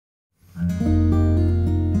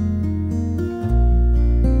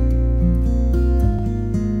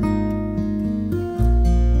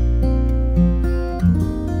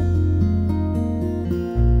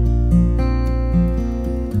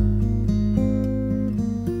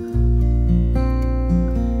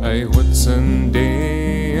By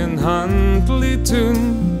Whitsunday and Huntly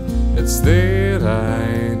Toon, it's there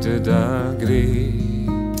I did agree.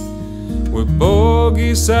 With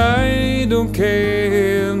Bogie side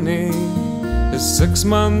O'Kearney is 6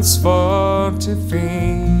 months for to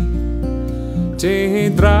fee. To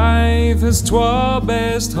drive his 2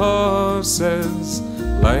 best horses,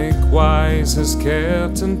 likewise his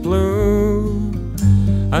curtain blue,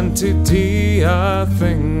 and to tea a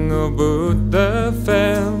thing about the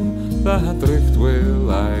firm that richt well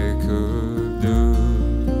I could do.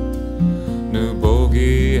 Now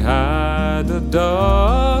Bogie had a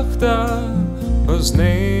doctor whose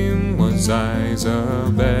name was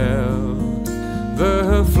Isabel.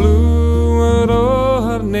 The flew o'er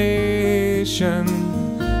her nation,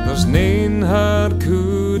 there's nane her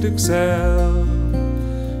could excel.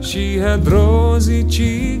 She had rosy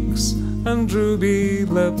cheeks and ruby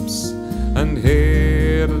lips, and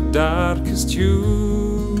hair dark as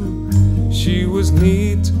dew. She was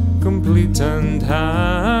neat, complete and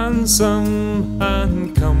handsome,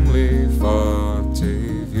 and comely for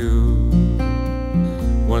to view.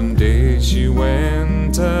 One day she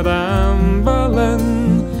went a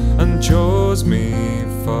rambling, and chose me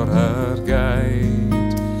for her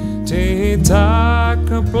guide, to take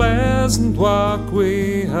a pleasant walk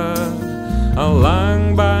with her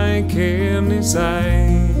along by Kearney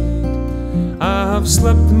side. I've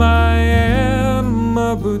slipped my arm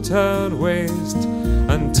about her waist,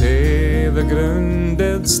 and to the ground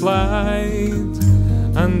did slide,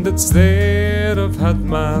 and it's there I've had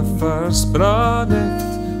my first product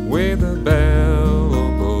with the bell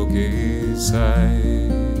o' Bogie side.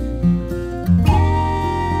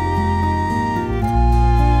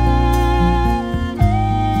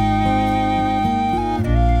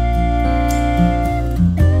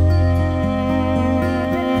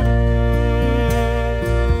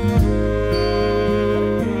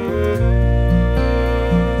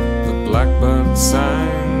 Blackbird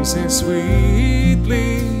sang so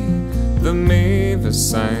sweetly, the mavis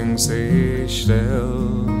sang so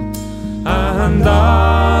shrill, and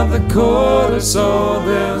the chorus of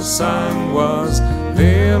their song was,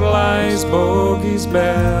 "There lies Bogie's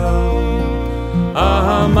bell."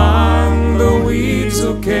 Among the weeds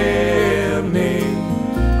of Kearney,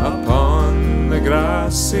 upon the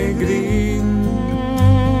grassy green,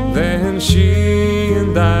 then she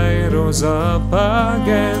and I rose up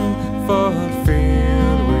again, for fear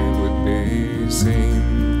we would be seen.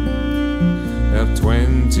 Ere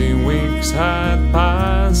 20 weeks had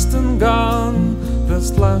passed and gone, this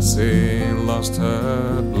lassie lost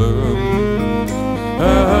her bloom.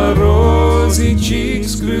 Her rosy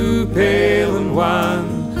cheeks grew pale and wan,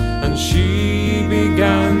 and she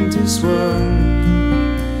began to swoon.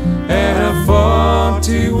 Ere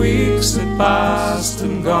 40 weeks had passed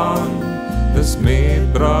and gone, this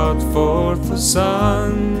maid brought forth a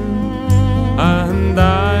son, and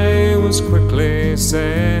I was quickly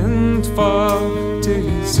sent for to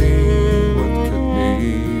see what could be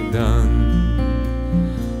done.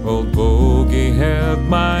 Old Bogie heard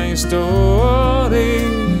my story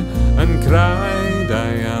and cried,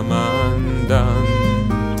 "I am undone.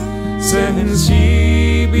 Since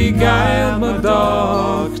ye beguiled my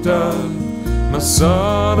doctor, my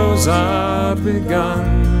sorrows are begun."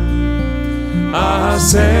 I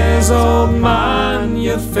says, "Old man,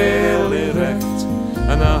 you're fairly wrecked,"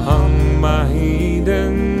 and I hung my head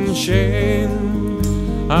in shame.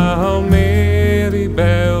 I'll marry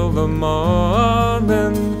Bell the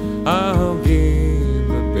morning, I'll give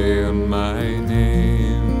the bear my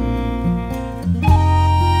name.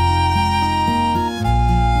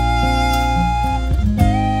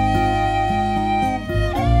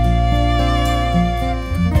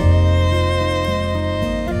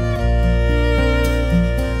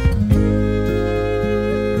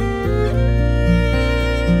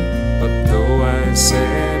 I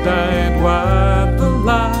said I'd wed the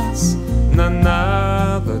lass, none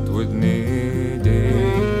that would need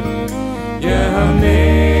it. You're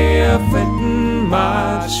nae a fitting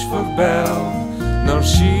match for Bell, nor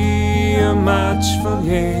she a match for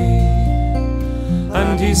ye.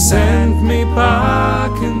 And he sent me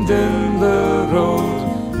packing down the road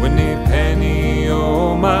with nae penny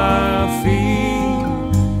o' my fee.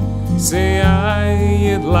 Say aye,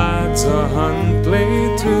 ye lads o' Huntly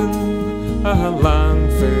Toon, a long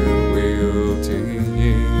farewell to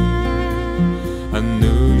ye. And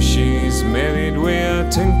now she's married with a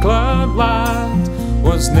tinkler lad,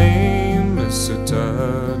 whose name is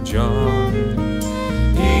Suitor John.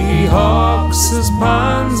 He hawks his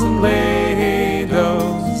pans and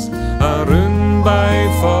ladles around by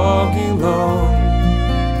Foggy Lawn,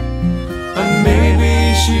 and maybe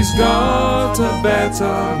she's got a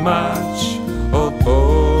better match, old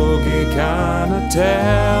Bogey canna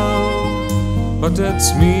tell. But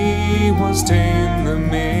it's me was ta'en the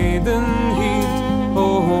maid.